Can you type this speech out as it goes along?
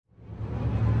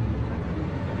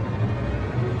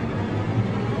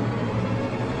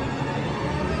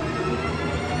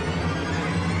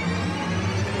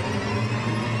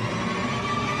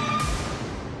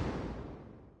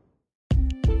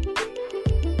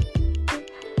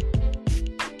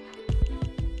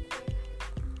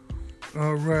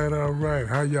All right, all right.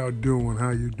 How y'all doing?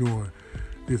 How you doing?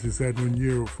 This is Edwin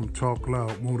Euro from Talk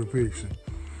Loud Motivation.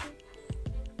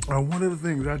 One of the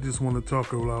things I just want to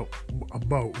talk about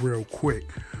real quick.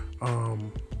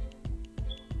 Um,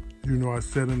 I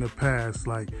said in the past,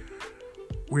 like,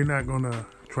 we're not gonna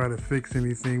try to fix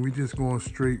anything. We just going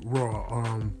straight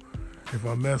raw. If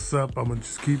I mess up, I'm gonna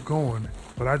just keep going.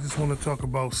 But I just want to talk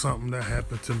about something that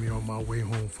happened to me on my way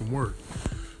home from work.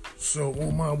 So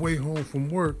on my way home from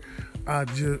work, I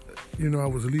just, I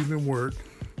was leaving work,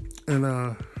 and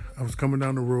I was coming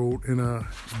down the road, and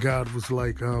God was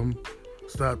like,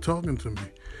 start talking to me,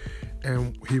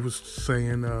 and He was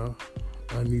saying, I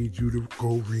need you to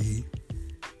go read.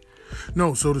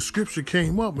 No, so the scripture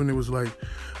came up, and it was like,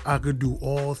 I could do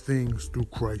all things through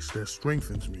Christ that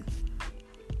strengthens me.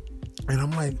 And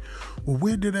I'm like, well,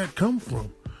 where did that come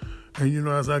from? And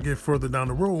as I get further down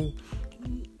the road,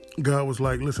 God was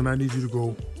like, listen, I need you to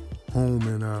go home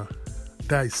and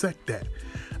dissect that.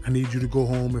 I need you to go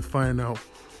home and find out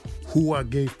who I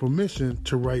gave permission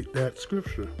to write that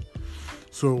scripture.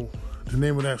 So the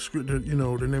name of that scripture,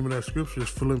 is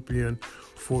Philippians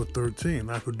 4:13.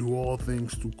 I could do all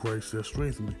things through Christ that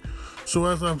strengthens me. So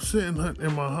as I'm sitting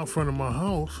in front of my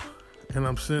house, and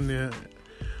I'm sitting there,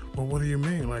 well, what do you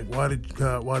mean? Like, why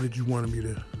did you want me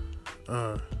to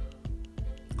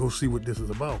go see what this is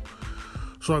about?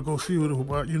 So I go see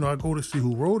I go to see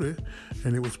who wrote it,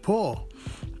 and it was Paul.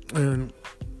 And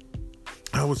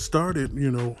I was started,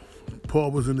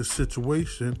 Paul was in a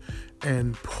situation,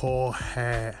 and Paul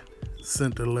had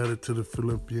sent a letter to the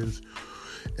Philippians,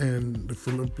 and the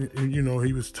Philippians, he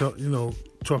was talking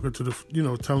to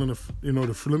telling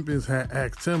the Philippians had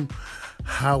asked him,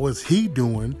 how is he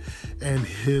doing? And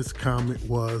his comment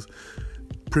was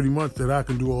pretty much that I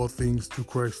can do all things through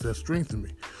Christ that strengthen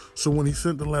me. So when he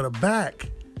sent the letter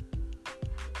back,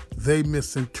 they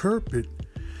misinterpret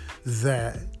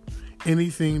that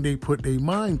anything they put their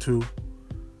mind to,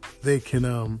 they can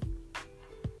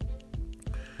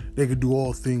do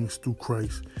all things through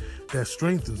Christ that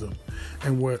strengthens them.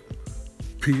 And what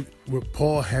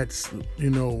Paul had,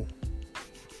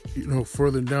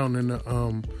 further down in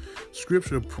the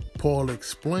scripture, Paul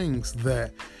explains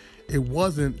that it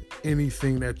wasn't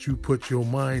anything that you put your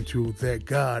mind to that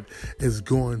God is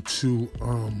going to,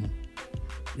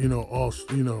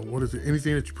 what is it?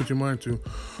 Anything that you put your mind to,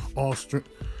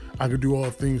 I could do all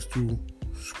things through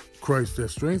Christ that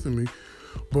strengthened me.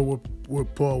 But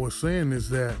what Paul was saying is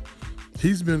that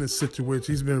he's been in situations,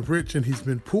 he's been rich and he's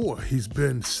been poor. He's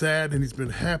been sad and he's been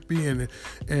happy, and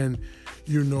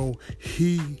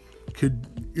he could,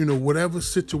 whatever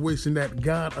situation that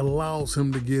God allows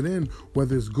him to get in,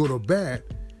 whether it's good or bad,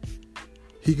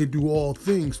 he could do all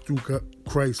things through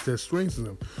Christ that strengthens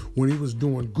him. When he was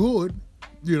doing good,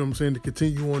 to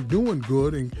continue on doing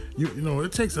good, and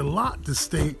it takes a lot to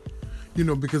stay,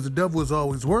 because the devil is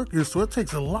always working, so it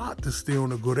takes a lot to stay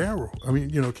on a good arrow. I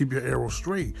mean, keep your arrow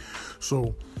straight.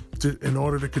 So in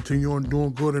order to continue on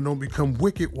doing good and don't become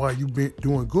wicked while you been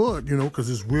doing good, because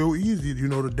it's real easy.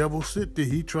 The devil sit there,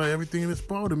 he try everything in his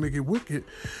power to make it wicked,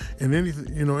 and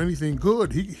anything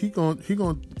good, he gonna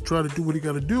try to do what he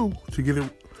got to do to get it,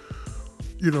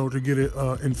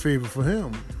 in favor for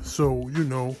him. So you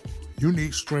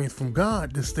need strength from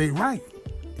God to stay right,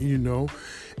 and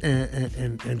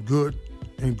good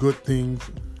things,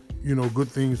 good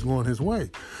things going his way.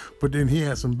 But then he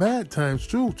had some bad times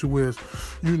too, to where,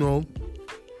 you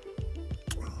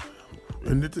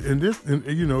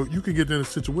can get in a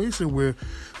situation where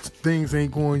things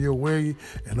ain't going your way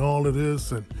and all of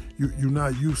this, and you're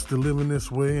not used to living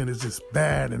this way, and it's just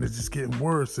bad, and it's just getting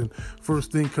worse. And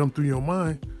first thing come through your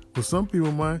mind, well, some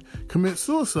people might commit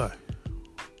suicide.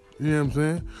 You know what I'm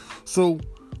saying? So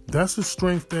that's the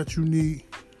strength that you need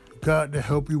God to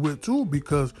help you with too,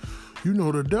 because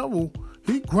the devil,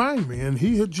 he grimy, and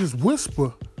he'll just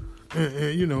whisper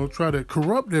and try to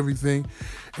corrupt everything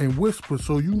and whisper.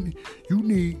 So you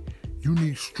need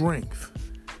strength.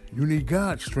 You need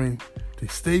God's strength to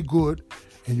stay good,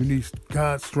 and you need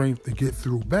God's strength to get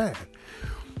through bad.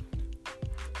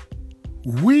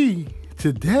 We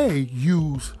today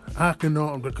use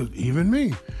because even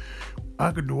me,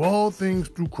 I could do all things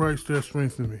through Christ that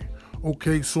strengthens me.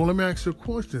 Okay, so let me ask you a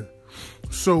question.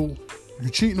 So you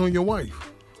cheating on your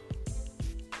wife?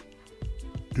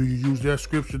 Do you use that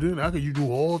scripture then? How can you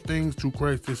do all things through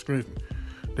Christ that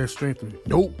strengthens me?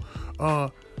 Nope.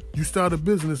 You start a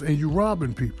business and you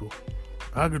robbing people.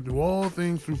 I could do all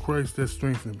things through Christ that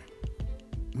strengthens me.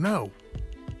 No.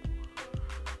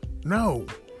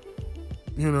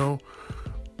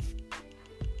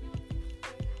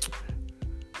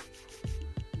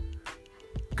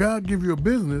 God give you a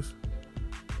business,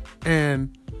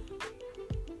 and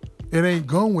it ain't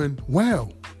going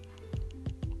well.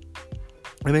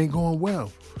 It ain't going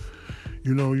well.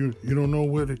 You know, you don't know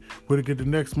where to get the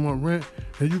next month rent,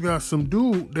 and you got some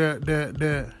dude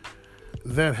that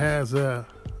has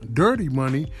dirty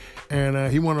money,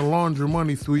 and he want to launder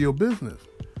money through your business.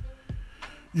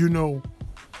 You know,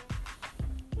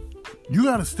 you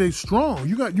got to stay strong.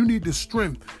 You need the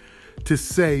strength to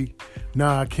say,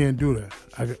 nah, I can't do that.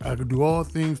 I can do all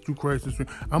things through Christ.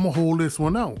 I'm going to hold this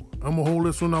one out.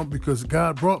 Because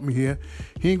God brought me here.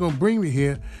 He ain't going to bring me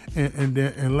here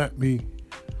and let me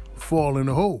fall in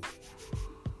the hole.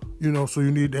 You know, so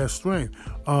you need that strength.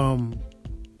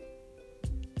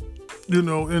 You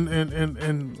know,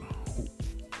 and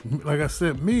like I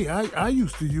said, I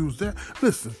used to use that.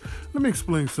 Listen, let me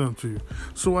explain something to you.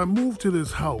 So I moved to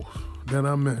this house that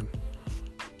I'm in.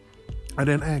 I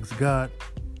didn't ask God.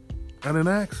 I didn't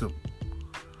ask him.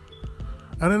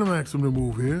 I didn't ask him to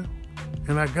move here.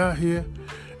 And I got here,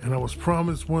 and I was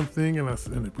promised one thing, and I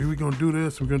said, we're going to do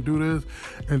this, we're going to do this.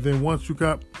 And then once you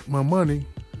got my money,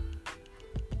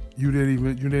 you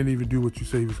didn't even do what you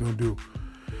said you was going to do.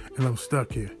 And I'm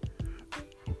stuck here.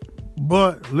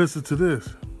 But listen to this.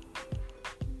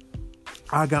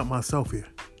 I got myself here.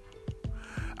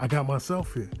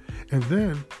 And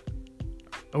then,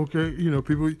 okay, you know,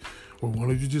 people, well, why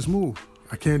don't you just move?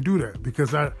 I can't do that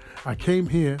because I came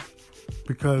here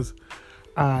because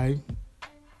I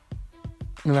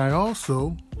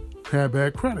also had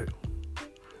bad credit.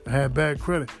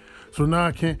 So now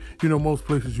I can't, you know, most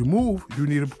places you move, you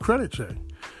need a credit check.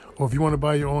 Or if you want to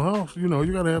buy your own house, you know,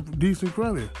 you got to have decent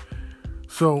credit.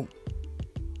 So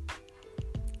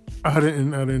I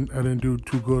didn't do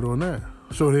too good on that.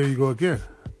 So there you go again.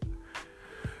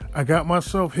 I got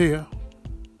myself here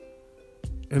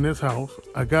in this house.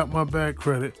 I got my bad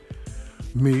credit.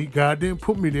 God didn't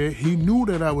put me there. He knew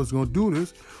that I was going to do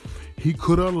this. He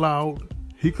could have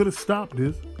stopped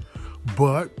this,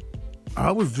 but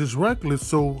I was just reckless.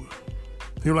 So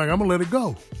he was like, I'm going to let it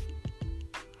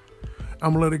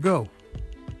go.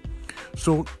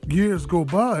 So years go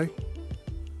by.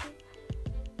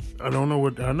 I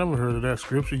never heard of that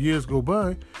scripture. Years go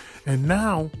by. And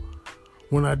now,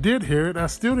 when I did hear it, I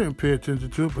still didn't pay attention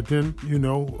to it. But then, you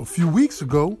know, a few weeks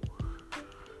ago,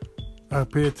 I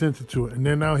paid attention to it. And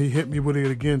then now he hit me with it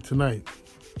again tonight.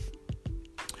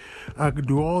 I could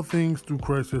do all things through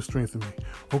Christ that strengthens me.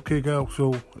 Okay, God,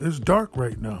 so it's dark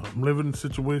right now. I'm living in a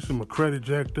situation, my credit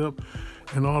jacked up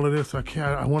and all of this. I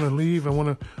want to leave. I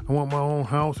want my own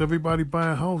house. Everybody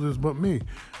buying houses but me.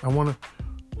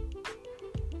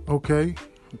 Okay,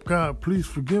 God, please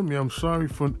forgive me. I'm sorry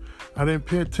I didn't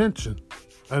pay attention.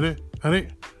 I didn't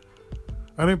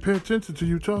pay attention to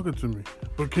you talking to me.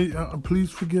 But can you,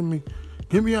 please forgive me.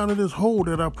 Get me out of this hole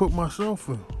that I put myself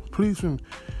in. Please.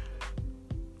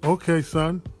 Okay,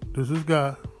 son, this is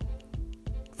God.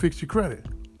 Fix your credit.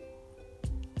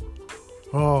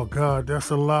 Oh, God, that's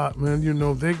a lot, man. You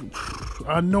know,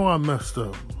 I know I messed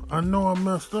up.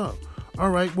 All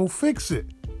right, well, fix it.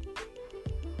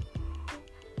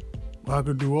 I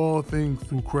could do all things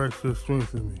through Christ that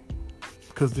strengthens me.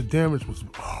 Because the damage was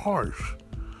harsh.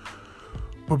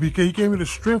 But because he gave me the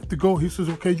strength to go, he says,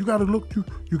 okay, you got to look,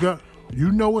 you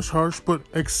know it's harsh, but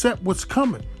accept what's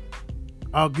coming.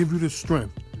 I'll give you the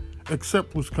strength.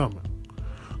 Accept what's coming.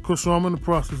 So I'm in the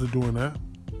process of doing that.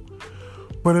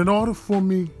 But in order for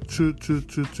me to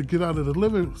get out of the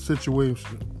living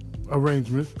situation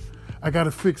arrangement, I got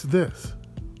to fix this.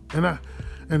 And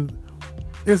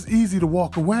it's easy to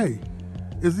walk away.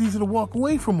 It's easy to walk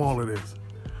away from all of this.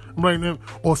 Right now,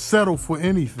 or settle for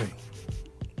anything.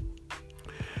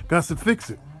 God said, fix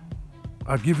it.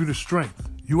 I'll give you the strength.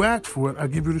 You ask for it, I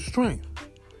give you the strength.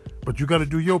 But you got to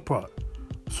do your part.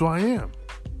 So I am.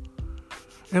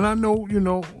 And I know, you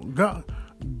know, God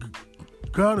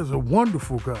is a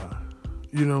wonderful God.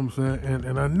 You know what I'm saying?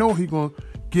 And I know He's going to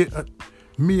get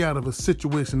me out of a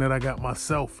situation that I got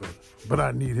myself in. But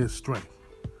I need His strength.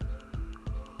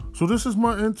 So this is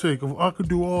my intake of I could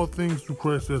do all things through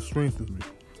Christ that strengthens me.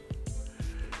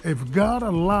 If God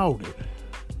allowed it,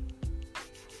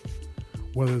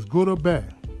 whether it's good or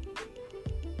bad,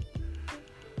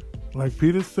 like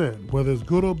Peter said, whether it's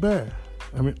good or bad,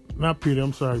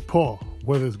 Paul,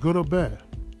 whether it's good or bad,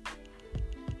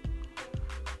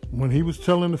 when he was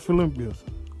telling the Philippians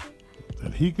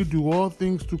that he could do all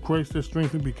things through Christ that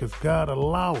strengthened because God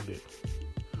allowed it,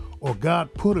 or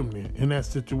God put him there in that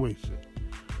situation.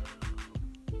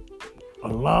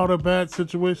 Allowed a bad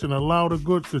situation, allowed a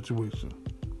good situation.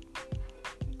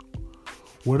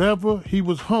 Whatever, he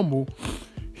was humble.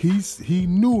 He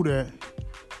knew that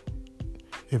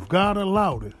if God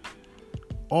allowed it,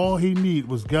 all he needed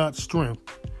was God's strength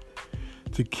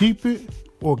to keep it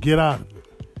or get out of it.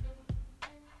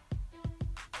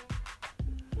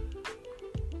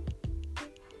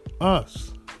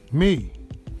 Us, me,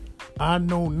 I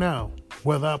know now,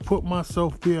 whether I put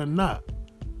myself there or not,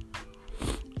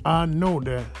 I know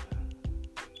that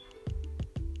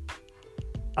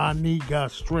I need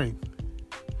God's strength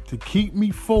to keep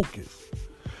me focused,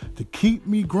 to keep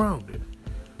me grounded,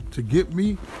 to get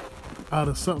me out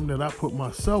of something that I put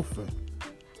myself in,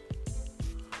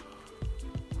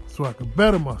 so I can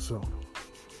better myself.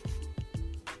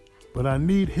 But I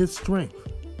need His strength.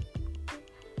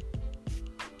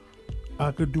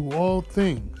 I could do all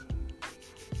things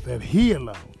that He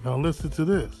allowed. Now listen to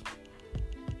this.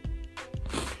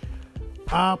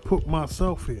 I put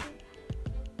myself here.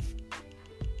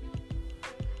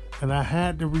 And I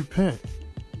had to repent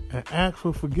and ask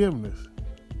for forgiveness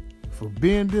for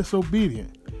being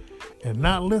disobedient and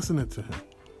not listening to Him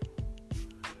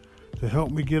to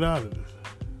help me get out of this.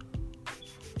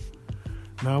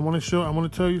 Now I want to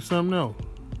tell you something else.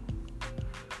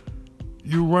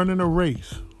 You running a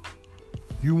race.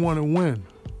 You want to win.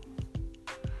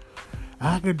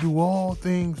 I can do all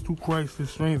things through Christ that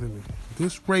strengthens me.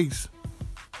 This race,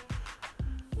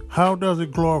 how does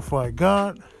it glorify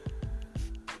God?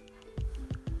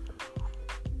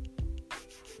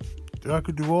 I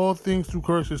could do all things through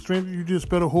Christ that strengthens you. You just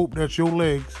better hope that your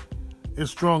legs is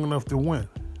strong enough to win.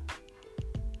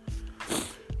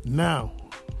 Now,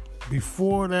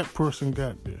 before that person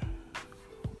got there,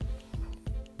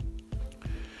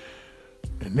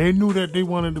 and they knew that they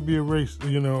wanted to be a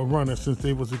runner since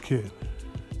they was a kid,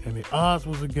 and the odds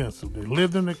was against them. They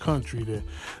lived in a country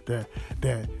that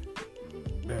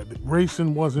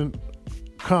racing wasn't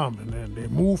common, and they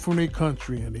moved from their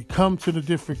country and they come to the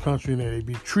different country and they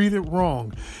be treated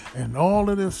wrong and all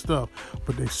of this stuff,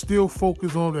 but they still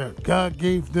focus on that. God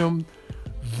gave them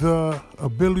the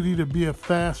ability to be a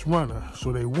fast runner,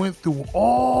 so they went through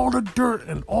all the dirt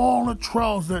and all the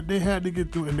trials that they had to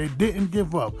get through, and they didn't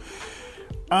give up.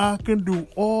 I can do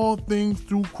all things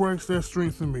through Christ that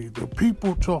strengthens me. The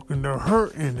people talking, they're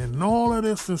hurting and all of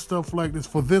this and stuff like this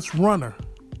for this runner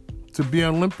to be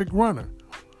an Olympic runner.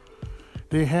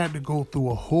 They had to go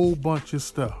through a whole bunch of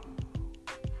stuff.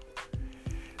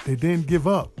 They didn't give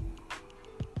up.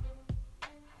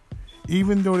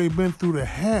 Even though they've been through the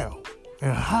hell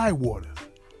and high waters,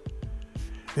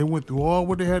 they went through all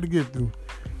what they had to get through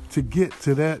to get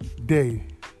to that day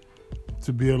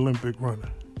to be an Olympic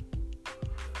runner.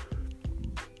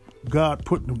 God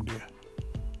put them there.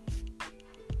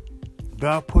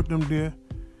 God put them there,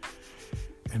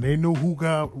 and they knew who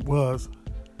God was,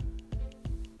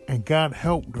 and God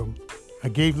helped them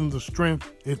and gave them the strength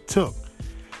it took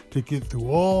to get through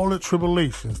all the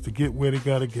tribulations to get where they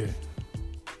got to get.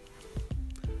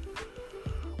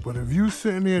 But if you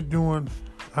sitting there doing,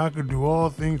 I could do all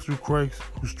things through Christ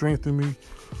who strengthened me,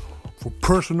 for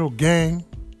personal gain,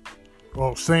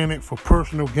 or saying it for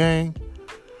personal gain,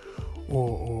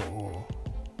 or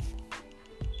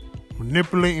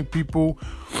manipulating people,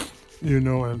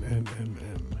 and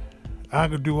I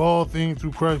could do all things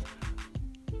through Christ,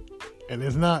 and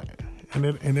it's not, and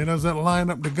it doesn't line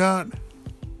up to God,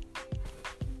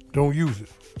 don't use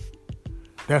it.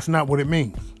 That's not what it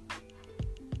means.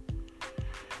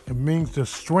 It means the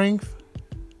strength.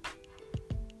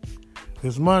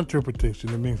 This is my interpretation.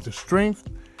 It means the strength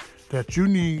that you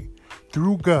need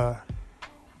through God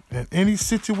in any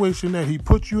situation that He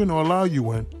puts you in or allow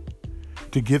you in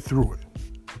to get through it.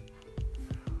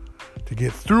 To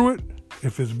get through it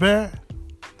if it's bad,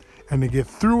 and to get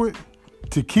through it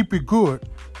to keep it good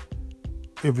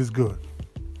if it's good.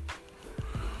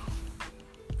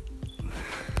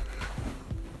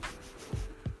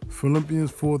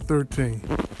 Philippians 4:13.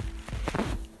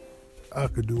 I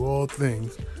could do all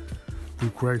things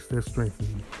through Christ that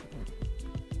strengthens me.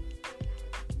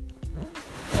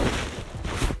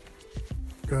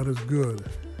 God is good,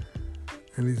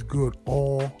 and He's good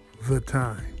all the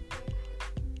time.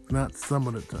 Not some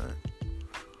of the time.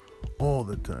 All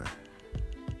the time.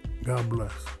 God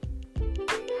bless.